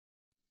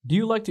Do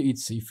you like to eat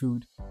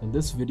seafood? Then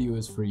this video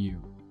is for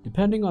you.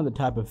 Depending on the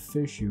type of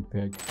fish you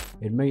pick,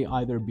 it may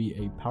either be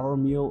a power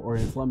meal or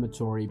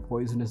inflammatory,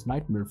 poisonous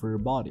nightmare for your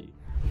body.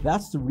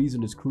 That's the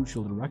reason it's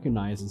crucial to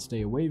recognize and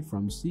stay away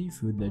from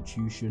seafood that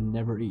you should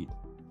never eat.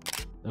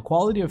 The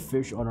quality of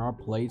fish on our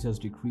plates has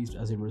decreased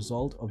as a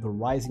result of the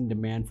rising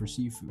demand for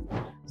seafood.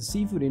 The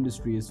seafood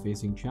industry is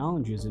facing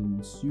challenges in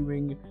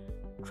ensuing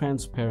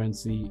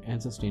transparency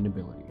and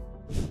sustainability.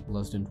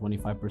 Less than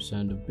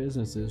 25% of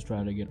businesses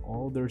try to get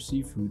all their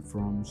seafood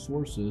from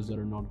sources that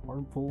are not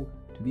harmful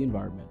to the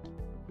environment.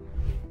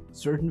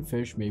 Certain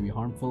fish may be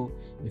harmful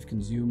if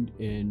consumed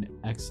in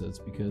excess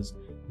because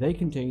they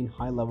contain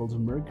high levels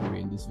of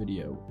mercury. In this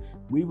video,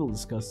 we will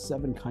discuss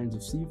 7 kinds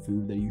of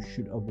seafood that you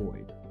should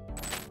avoid.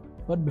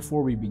 But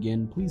before we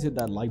begin, please hit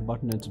that like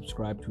button and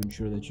subscribe to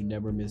ensure that you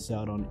never miss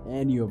out on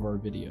any of our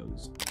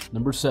videos.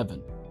 Number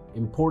 7.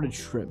 Imported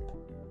shrimp.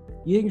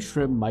 Eating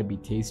shrimp might be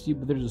tasty,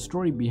 but there's a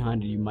story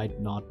behind it you might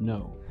not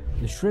know.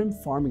 The shrimp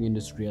farming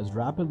industry has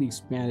rapidly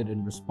expanded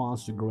in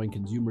response to growing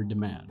consumer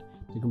demand.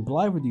 To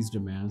comply with these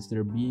demands,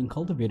 they're being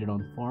cultivated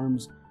on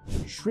farms.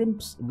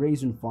 Shrimps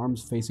raised in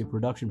farms face a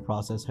production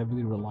process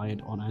heavily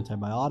reliant on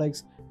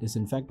antibiotics,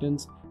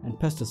 disinfectants, and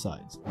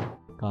pesticides.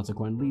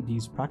 Consequently,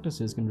 these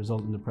practices can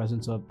result in the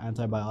presence of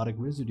antibiotic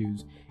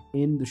residues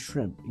in the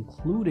shrimp,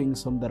 including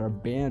some that are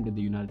banned in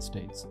the United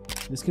States.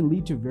 This can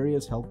lead to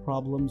various health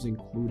problems,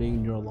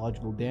 including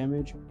neurological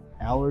damage,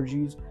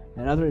 allergies,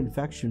 and other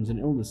infections and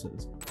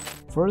illnesses.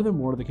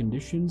 Furthermore, the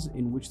conditions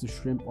in which the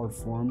shrimp are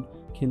formed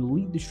can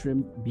lead to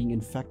shrimp being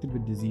infected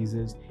with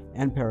diseases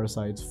and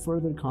parasites,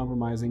 further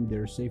compromising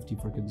their safety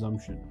for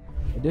consumption.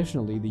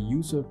 Additionally, the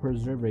use of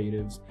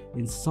preservatives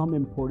in some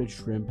imported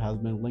shrimp has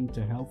been linked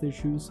to health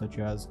issues such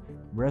as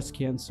breast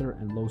cancer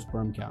and low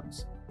sperm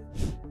counts.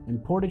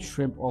 Imported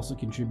shrimp also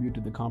contribute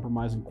to the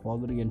compromising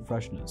quality and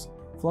freshness.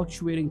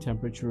 Fluctuating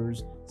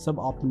temperatures,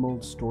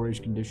 suboptimal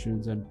storage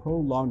conditions, and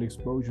prolonged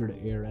exposure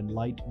to air and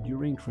light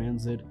during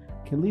transit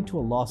can lead to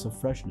a loss of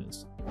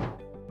freshness.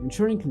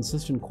 Ensuring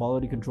consistent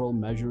quality control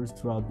measures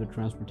throughout the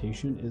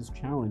transportation is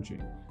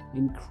challenging,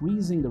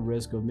 increasing the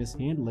risk of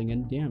mishandling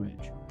and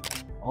damage.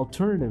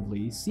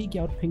 Alternatively, seek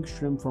out pink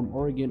shrimp from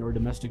Oregon or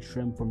domestic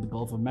shrimp from the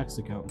Gulf of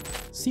Mexico.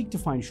 Seek to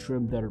find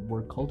shrimp that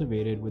were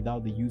cultivated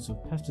without the use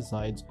of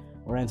pesticides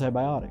or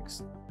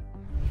antibiotics.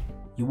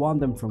 You want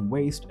them from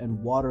waste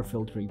and water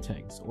filtering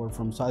tanks or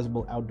from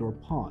sizable outdoor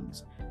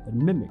ponds that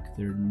mimic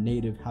their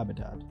native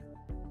habitat.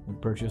 When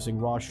purchasing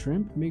raw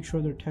shrimp, make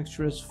sure their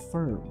texture is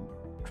firm.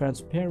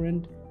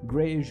 Transparent,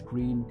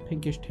 grayish-green,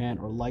 pinkish-tan,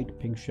 or light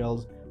pink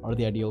shells are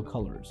the ideal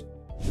colors.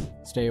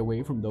 Stay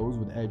away from those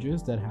with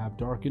edges that have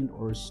darkened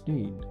or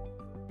stained.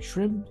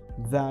 Shrimp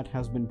that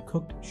has been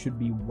cooked should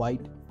be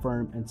white,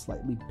 firm, and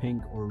slightly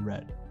pink or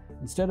red.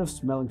 Instead of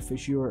smelling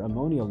fishy or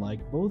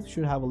ammonia-like, both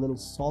should have a little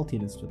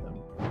saltiness to them.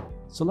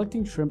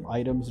 Selecting shrimp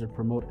items that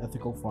promote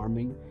ethical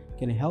farming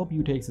can help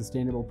you take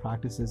sustainable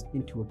practices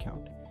into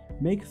account.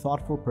 Make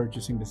thoughtful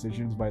purchasing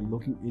decisions by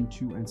looking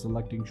into and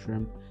selecting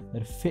shrimp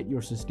that fit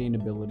your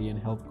sustainability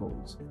and health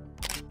goals.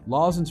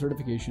 Laws and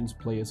certifications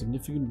play a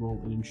significant role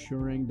in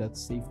ensuring that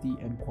safety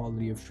and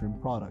quality of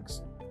shrimp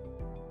products.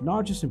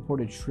 Not just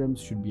imported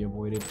shrimps should be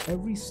avoided,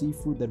 every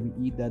seafood that we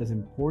eat that is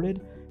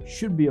imported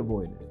should be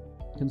avoided.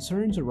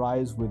 Concerns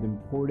arise with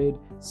imported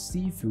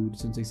seafood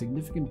since a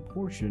significant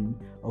portion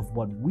of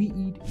what we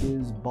eat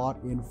is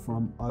bought in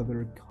from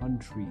other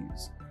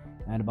countries,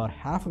 and about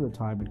half of the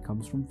time it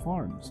comes from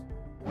farms.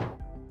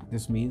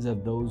 This means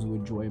that those who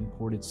enjoy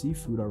imported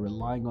seafood are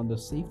relying on the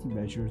safety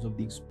measures of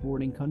the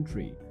exporting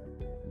country,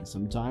 and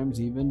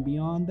sometimes even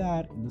beyond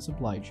that in the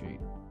supply chain.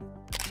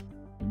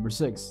 Number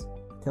 6.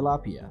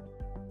 Tilapia.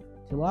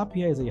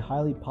 Tilapia is a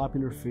highly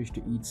popular fish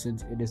to eat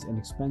since it is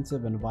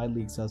inexpensive and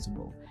widely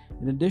accessible.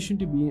 In addition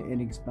to being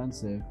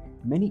inexpensive,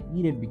 many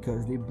eat it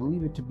because they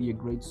believe it to be a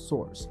great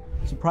source.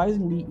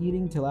 Surprisingly,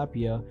 eating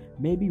tilapia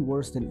may be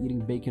worse than eating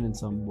bacon in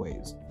some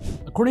ways.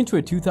 According to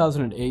a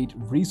 2008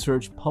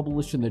 research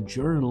published in the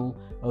Journal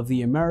of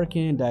the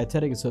American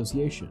Dietetic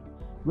Association,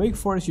 Wake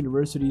Forest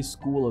University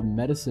School of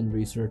Medicine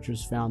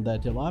researchers found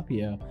that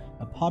tilapia,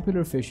 a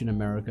popular fish in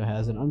America,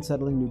 has an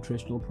unsettling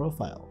nutritional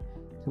profile.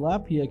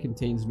 Tilapia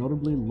contains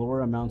notably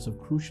lower amounts of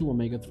crucial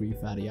omega-3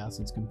 fatty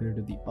acids compared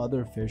to the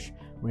other fish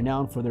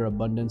renowned for their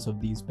abundance of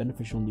these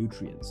beneficial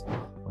nutrients.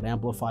 What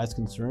amplifies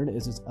concern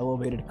is its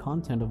elevated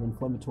content of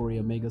inflammatory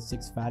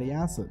omega-6 fatty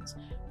acids,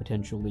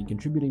 potentially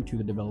contributing to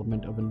the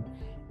development of an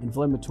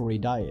inflammatory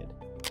diet.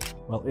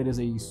 While it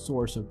is a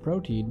source of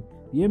protein,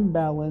 the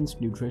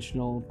imbalanced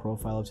nutritional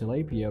profile of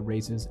tilapia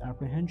raises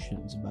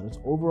apprehensions about its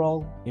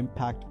overall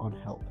impact on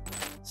health,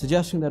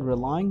 suggesting that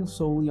relying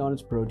solely on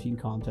its protein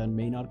content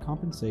may not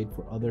compensate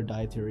for other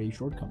dietary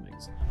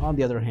shortcomings. On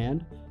the other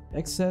hand,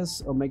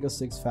 excess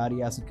omega-6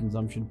 fatty acid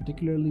consumption,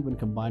 particularly when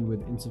combined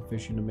with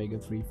insufficient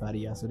omega-3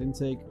 fatty acid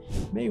intake,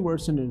 may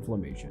worsen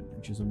inflammation,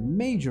 which is a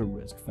major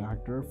risk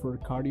factor for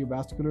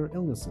cardiovascular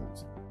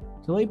illnesses.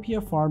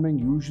 Tilapia farming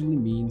usually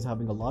means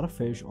having a lot of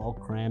fish all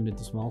crammed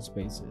into small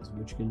spaces,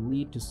 which can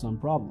lead to some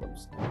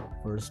problems.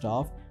 First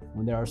off,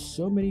 When there are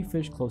so many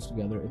fish close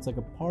together, it's like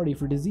a party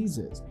for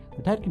diseases.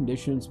 The tight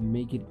conditions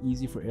make it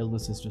easy for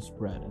illnesses to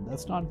spread, and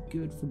that's not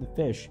good for the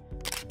fish.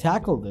 To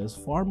tackle this,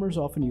 farmers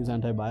often use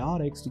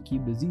antibiotics to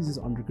keep diseases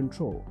under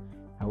control.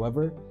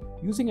 However,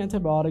 using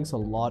antibiotics a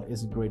lot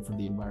isn't great for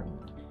the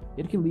environment.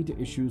 It can lead to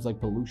issues like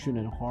pollution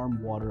and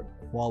harm water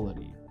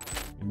quality.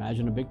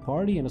 Imagine a big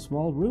party in a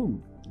small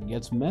room. It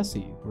gets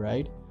messy,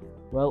 right?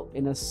 Well,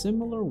 in a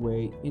similar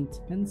way,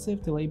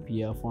 intensive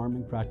tilapia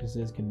farming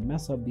practices can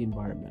mess up the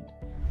environment.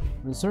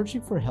 When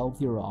searching for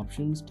healthier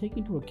options, take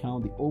into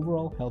account the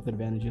overall health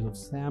advantages of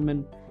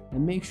salmon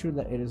and make sure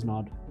that it is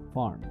not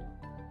farmed.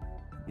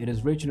 It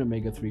is rich in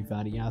omega-3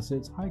 fatty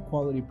acids,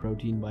 high-quality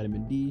protein,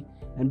 vitamin D,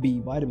 and B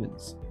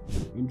vitamins.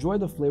 Enjoy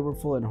the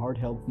flavorful and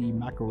heart-healthy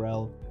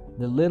mackerel,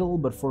 the little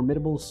but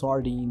formidable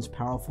sardines'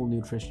 powerful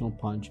nutritional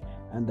punch,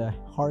 and the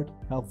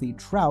heart-healthy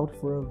trout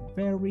for a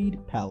varied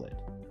palate.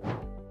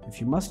 If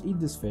you must eat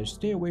this fish,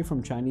 stay away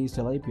from Chinese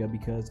tilapia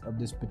because of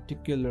this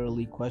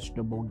particularly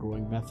questionable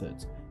growing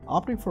methods.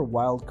 Opting for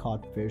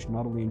wild-caught fish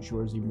not only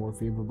ensures a more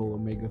favorable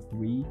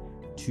omega-3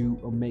 to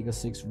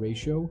omega-6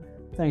 ratio,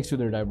 thanks to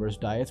their diverse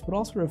diets, but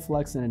also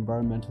reflects an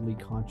environmentally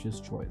conscious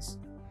choice.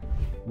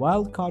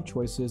 Wild-caught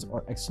choices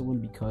are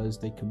excellent because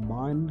they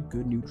combine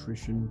good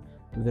nutrition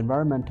with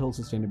environmental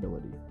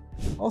sustainability.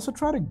 Also,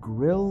 try to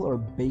grill or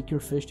bake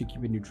your fish to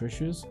keep it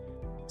nutritious.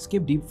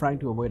 Skip deep frying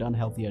to avoid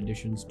unhealthy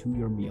additions to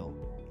your meal,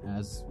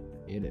 as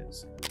it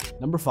is.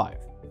 Number 5.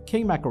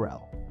 King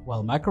mackerel.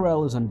 While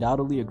mackerel is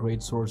undoubtedly a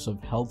great source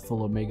of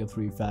healthful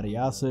omega-3 fatty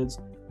acids,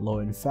 low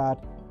in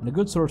fat, and a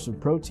good source of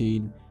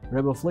protein,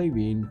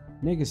 riboflavin,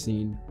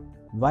 niacin,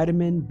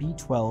 vitamin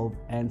B12,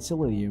 and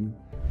selenium,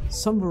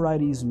 some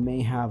varieties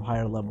may have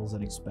higher levels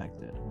than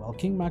expected. While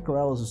king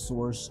mackerel is a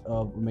source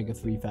of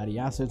omega-3 fatty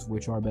acids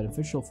which are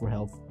beneficial for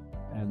health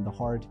and the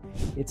heart,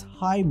 its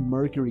high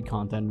mercury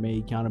content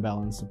may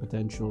counterbalance the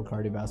potential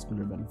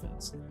cardiovascular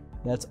benefits.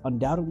 That's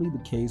undoubtedly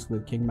the case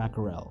with king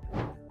mackerel.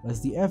 As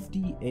the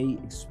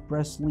FDA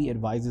expressly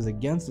advises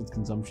against its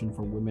consumption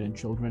for women and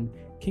children,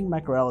 king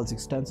mackerel is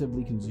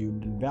extensively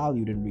consumed and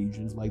valued in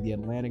regions like the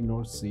Atlantic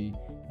North Sea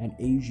and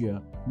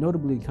Asia,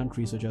 notably in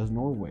countries such as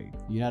Norway,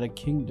 the United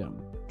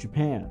Kingdom,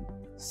 Japan,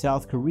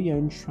 South Korea,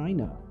 and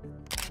China.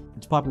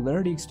 Its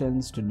popularity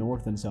extends to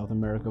North and South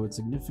America with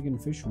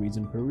significant fisheries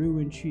in Peru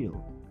and Chile.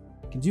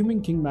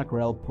 Consuming king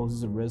mackerel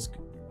poses a risk,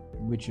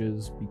 which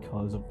is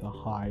because of the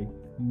high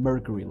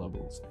mercury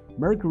levels.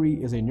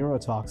 Mercury is a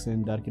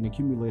neurotoxin that can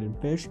accumulate in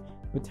fish,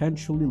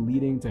 potentially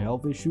leading to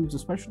health issues,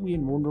 especially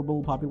in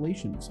vulnerable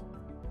populations.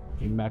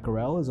 King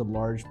mackerel is a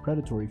large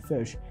predatory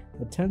fish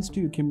that tends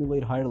to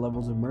accumulate higher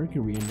levels of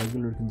mercury, and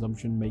regular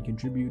consumption may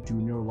contribute to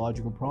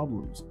neurological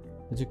problems,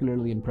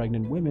 particularly in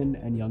pregnant women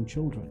and young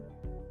children.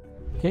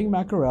 King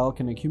mackerel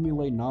can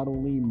accumulate not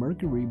only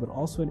mercury but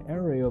also an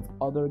array of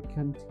other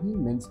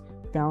contaminants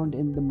found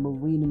in the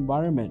marine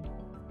environment.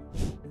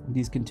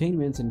 These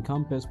contaminants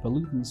encompass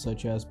pollutants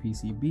such as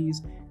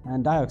PCBs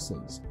and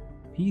dioxins.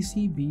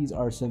 PCBs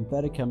are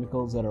synthetic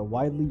chemicals that are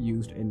widely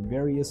used in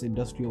various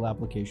industrial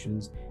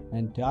applications,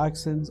 and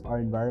dioxins are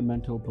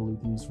environmental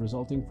pollutants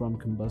resulting from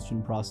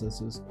combustion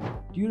processes.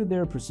 Due to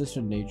their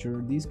persistent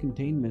nature, these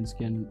contaminants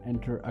can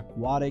enter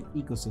aquatic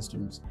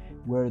ecosystems,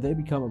 where they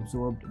become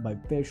absorbed by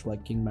fish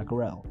like king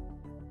mackerel.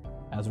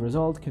 As a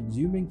result,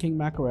 consuming king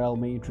mackerel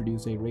may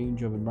introduce a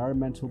range of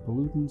environmental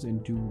pollutants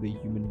into the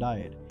human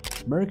diet.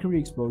 Mercury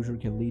exposure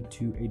can lead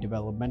to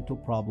developmental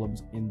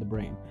problems in the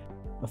brain,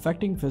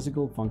 affecting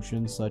physical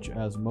functions such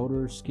as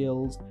motor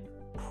skills.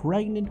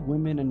 Pregnant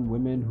women and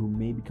women who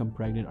may become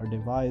pregnant are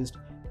advised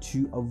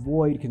to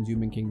avoid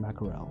consuming king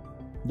mackerel.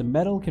 The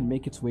metal can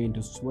make its way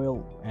into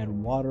soil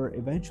and water,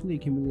 eventually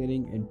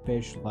accumulating in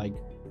fish like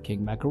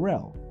king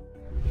mackerel.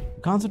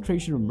 The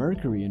concentration of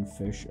mercury in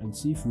fish and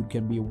seafood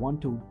can be 1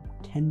 to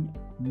 10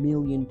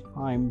 million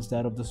times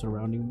that of the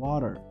surrounding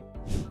water.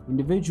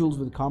 Individuals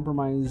with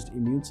compromised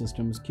immune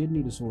systems,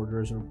 kidney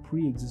disorders, or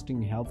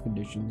pre-existing health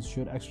conditions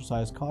should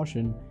exercise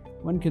caution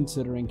when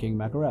considering king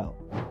mackerel.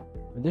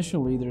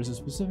 Additionally, there is a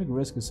specific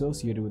risk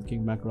associated with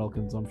king mackerel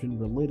consumption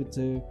related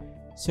to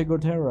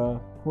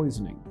ciguatera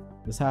poisoning.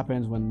 This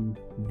happens when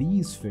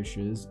these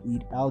fishes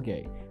eat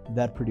algae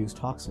that produce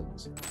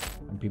toxins.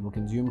 When people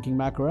consume king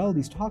mackerel,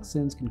 these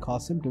toxins can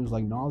cause symptoms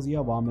like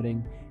nausea,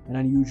 vomiting, and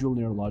unusual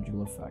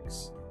neurological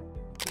effects.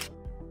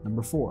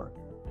 Number 4.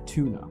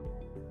 Tuna.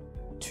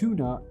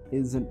 Tuna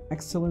is an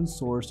excellent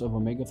source of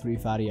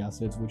omega-3 fatty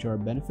acids which are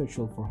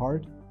beneficial for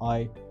heart,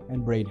 eye,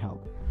 and brain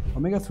health.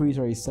 Omega-3s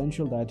are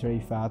essential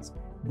dietary fats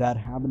that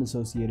have been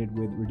associated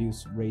with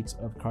reduced rates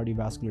of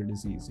cardiovascular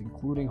disease,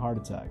 including heart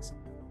attacks.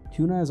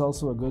 Tuna is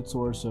also a good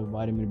source of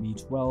vitamin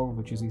B12,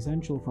 which is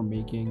essential for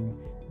making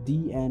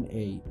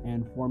DNA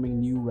and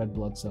forming new red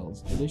blood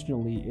cells.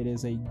 Additionally, it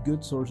is a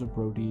good source of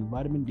protein,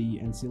 vitamin D,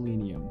 and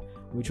selenium,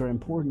 which are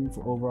important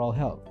for overall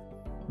health.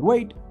 But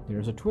wait,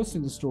 there's a twist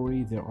in the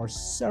story. There are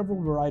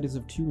several varieties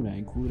of tuna,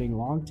 including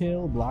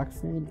longtail,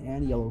 blackfin,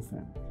 and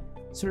yellowfin.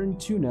 Certain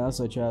tuna,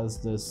 such as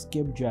the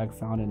skipjack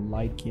found in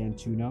light canned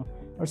tuna,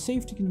 are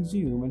safe to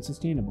consume and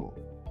sustainable.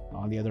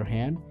 On the other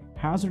hand,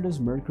 Hazardous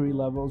mercury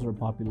levels or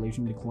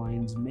population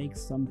declines make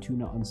some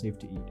tuna unsafe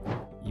to eat.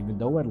 Even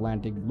though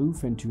Atlantic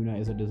bluefin tuna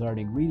is a desired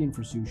ingredient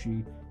for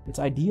sushi, it's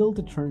ideal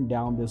to turn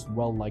down this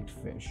well-liked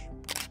fish.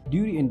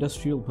 Due to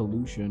industrial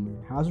pollution,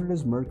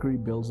 hazardous mercury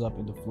builds up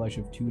in the flesh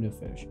of tuna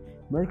fish.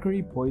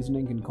 Mercury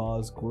poisoning can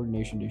cause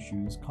coordination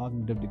issues,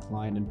 cognitive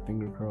decline, and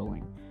finger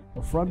curling.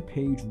 A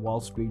front-page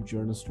Wall Street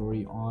Journal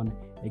story on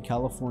a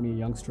California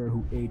youngster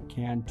who ate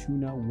canned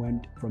tuna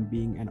went from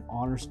being an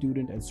honor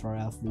student and star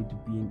athlete to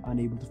being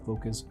unable to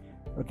focus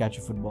or catch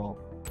a football.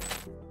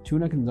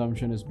 Tuna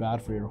consumption is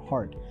bad for your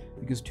heart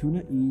because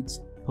tuna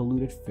eats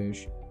polluted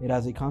fish. It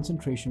has a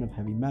concentration of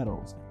heavy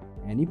metals.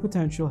 Any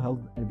potential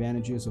health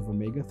advantages of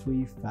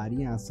omega-3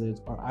 fatty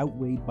acids are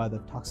outweighed by the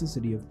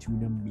toxicity of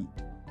tuna meat.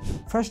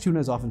 Fresh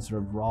tuna is often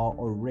served raw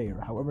or rare,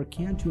 however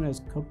canned tuna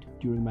is cooked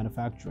during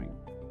manufacturing,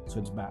 so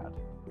it's bad.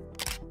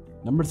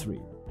 Number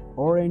 3.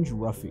 Orange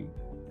roughy.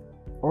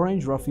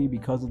 Orange roughy,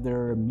 because of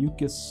their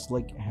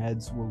mucus-slick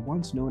heads, were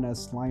once known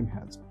as slime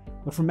heads,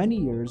 but for many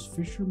years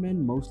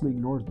fishermen mostly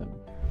ignored them.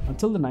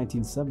 Until the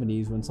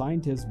 1970s, when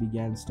scientists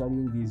began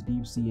studying these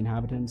deep-sea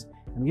inhabitants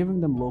and giving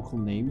them local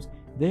names,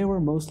 they were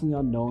mostly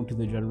unknown to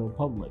the general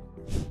public.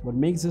 What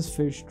makes this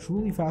fish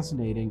truly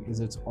fascinating is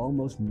its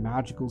almost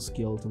magical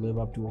skill to live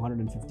up to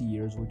 150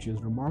 years, which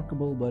is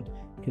remarkable but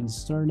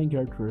concerning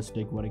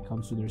characteristic when it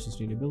comes to their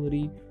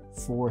sustainability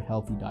for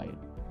healthy diet.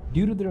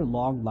 Due to their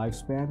long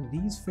lifespan,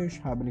 these fish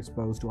have been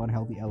exposed to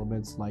unhealthy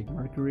elements like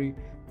mercury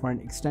for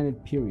an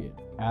extended period.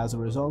 As a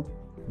result,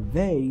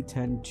 they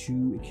tend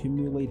to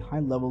accumulate high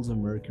levels of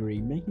mercury,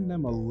 making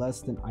them a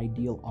less than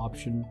ideal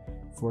option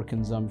for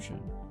consumption.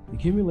 The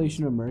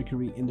accumulation of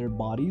mercury in their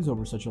bodies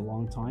over such a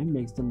long time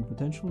makes them a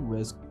potential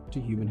risk to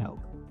human health.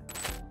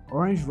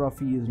 Orange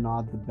roughy is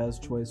not the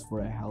best choice for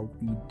a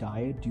healthy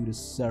diet due to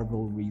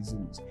several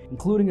reasons,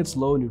 including its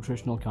low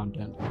nutritional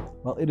content.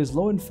 While it is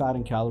low in fat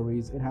and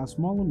calories, it has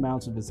small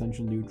amounts of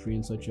essential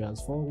nutrients such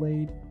as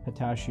folate,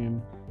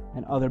 potassium,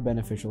 and other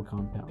beneficial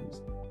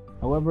compounds.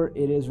 However,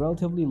 it is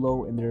relatively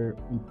low in their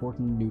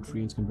important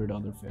nutrients compared to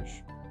other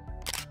fish.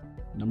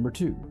 Number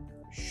 2.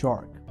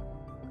 Shark.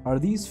 Are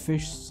these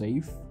fish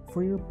safe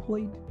for your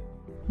plate?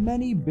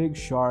 Many big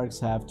sharks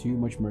have too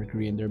much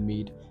mercury in their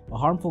meat, a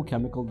harmful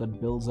chemical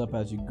that builds up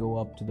as you go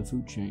up to the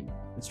food chain.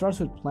 It starts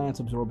with plants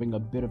absorbing a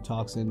bit of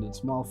toxin, and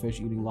small fish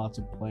eating lots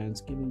of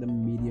plants, giving them a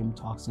medium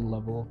toxin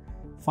level.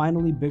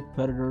 Finally, big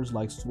predators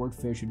like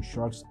swordfish and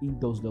sharks eat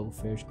those little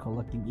fish,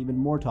 collecting even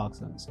more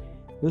toxins.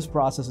 This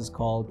process is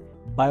called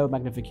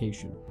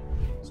biomagnification.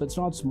 So it's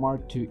not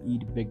smart to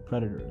eat big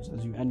predators,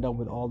 as you end up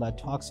with all that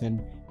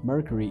toxin,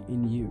 mercury,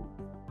 in you.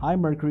 High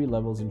mercury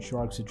levels in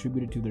sharks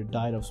attributed to their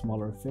diet of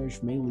smaller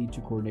fish may lead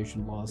to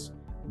coordination loss,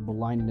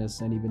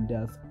 blindness, and even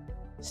death.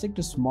 Stick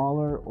to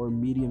smaller or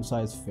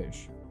medium-sized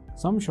fish.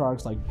 Some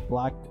sharks, like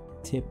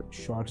black-tip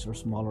sharks, are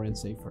smaller and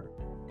safer.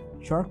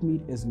 Shark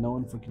meat is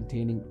known for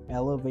containing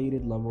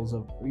elevated levels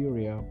of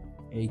urea,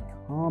 a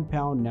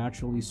compound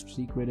naturally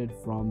secreted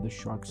from the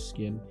shark's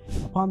skin.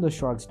 Upon the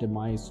shark's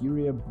demise,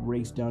 urea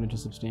breaks down into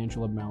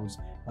substantial amounts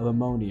of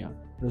ammonia,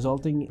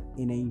 resulting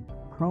in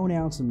a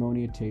pronounced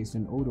ammonia taste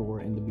and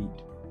odor in the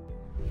meat.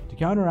 To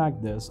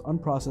counteract this,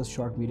 unprocessed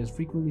shark meat is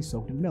frequently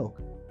soaked in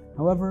milk.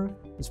 However,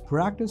 this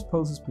practice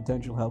poses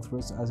potential health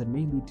risks as it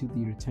may lead to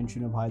the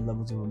retention of high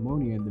levels of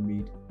ammonia in the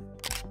meat.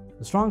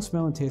 The strong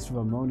smell and taste of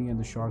ammonia in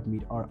the shark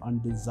meat are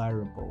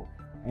undesirable,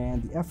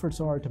 and the efforts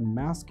are to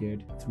mask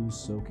it through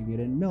soaking it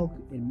in milk.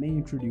 It may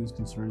introduce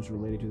concerns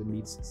related to the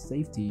meat's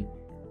safety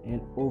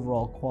and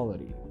overall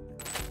quality.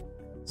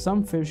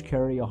 Some fish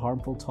carry a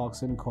harmful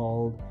toxin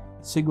called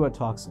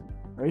ciguatoxin.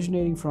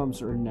 Originating from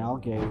certain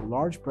algae,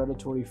 large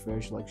predatory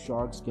fish like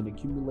sharks can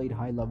accumulate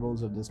high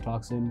levels of this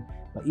toxin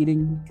by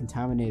eating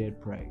contaminated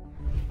prey.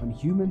 When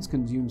humans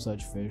consume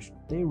such fish,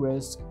 they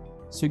risk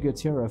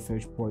ciguatera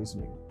fish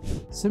poisoning.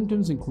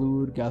 Symptoms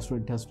include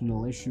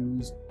gastrointestinal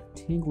issues,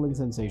 tingling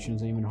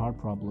sensations, and even heart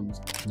problems.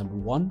 Number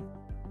 1.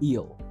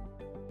 Eel.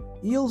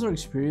 Eels are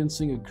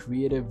experiencing a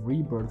creative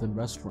rebirth in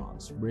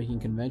restaurants,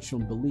 breaking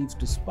conventional beliefs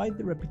despite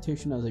their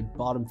reputation as a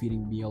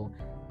bottom-feeding meal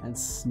and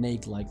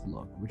snake-like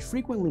look, which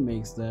frequently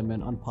makes them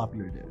an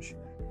unpopular dish.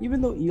 Even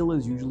though eel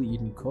is usually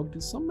eaten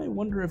cooked, some may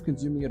wonder if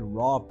consuming it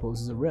raw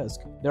poses a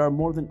risk. There are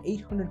more than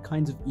 800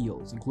 kinds of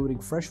eels, including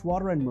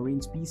freshwater and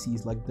marine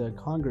species like the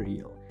conger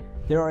eel.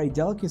 They are a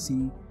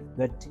delicacy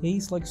that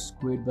taste like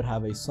squid but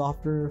have a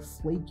softer,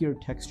 flakier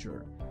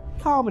texture.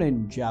 Common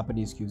in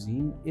Japanese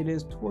cuisine, it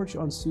is torched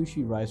on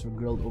sushi rice or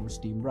grilled over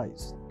steamed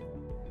rice.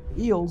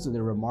 Eels, in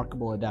their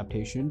remarkable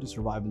adaptation to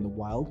survive in the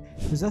wild,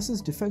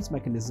 possesses defense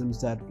mechanisms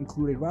that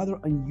include a rather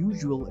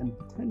unusual and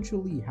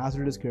potentially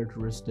hazardous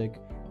characteristic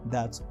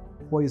that's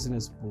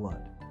poisonous blood.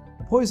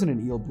 The poison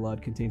in eel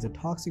blood contains a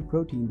toxic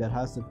protein that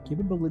has the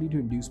capability to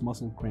induce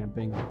muscle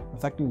cramping,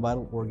 affecting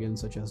vital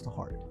organs such as the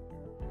heart.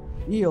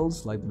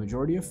 Eels, like the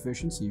majority of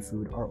fish and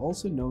seafood, are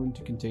also known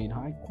to contain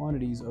high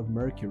quantities of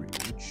mercury,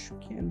 which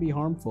can be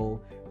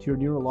harmful to your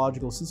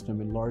neurological system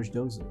in large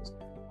doses.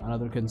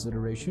 Another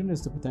consideration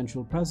is the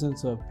potential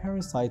presence of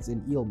parasites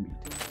in eel meat.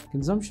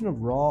 Consumption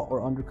of raw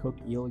or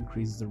undercooked eel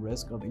increases the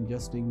risk of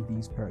ingesting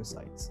these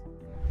parasites.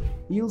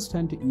 Eels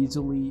tend to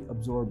easily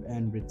absorb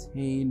and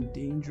retain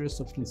dangerous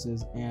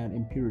substances and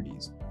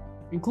impurities,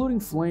 including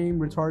flame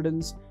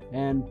retardants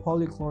and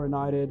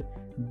polychlorinated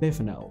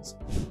biphenyls.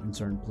 In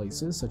certain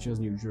places, such as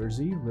New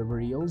Jersey, river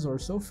eels are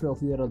so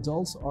filthy that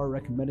adults are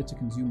recommended to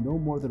consume no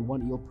more than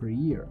 1 eel per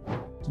year.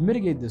 To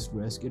mitigate this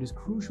risk, it is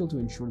crucial to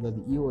ensure that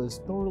the eel is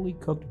thoroughly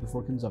cooked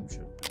before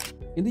consumption.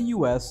 In the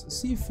US,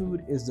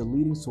 seafood is the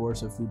leading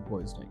source of food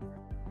poisoning.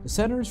 The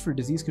Centers for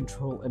Disease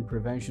Control and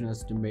Prevention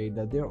estimate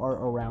that there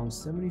are around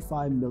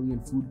 75 million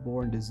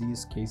foodborne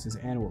disease cases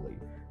annually,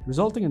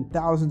 resulting in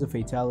thousands of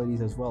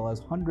fatalities as well as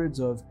hundreds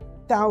of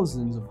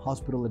thousands of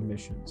hospital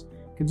admissions.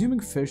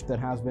 Consuming fish that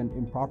has been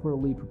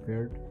improperly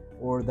prepared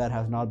or that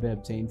has not been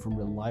obtained from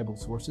reliable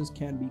sources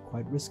can be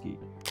quite risky.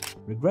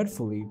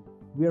 Regretfully,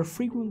 we are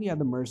frequently at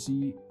the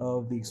mercy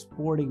of the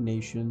exporting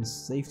nation's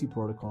safety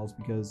protocols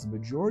because the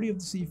majority of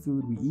the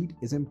seafood we eat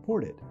is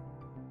imported.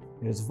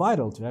 It is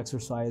vital to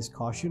exercise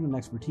caution and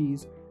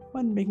expertise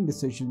when making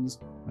decisions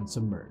when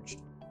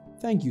submerged.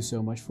 Thank you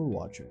so much for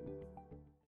watching.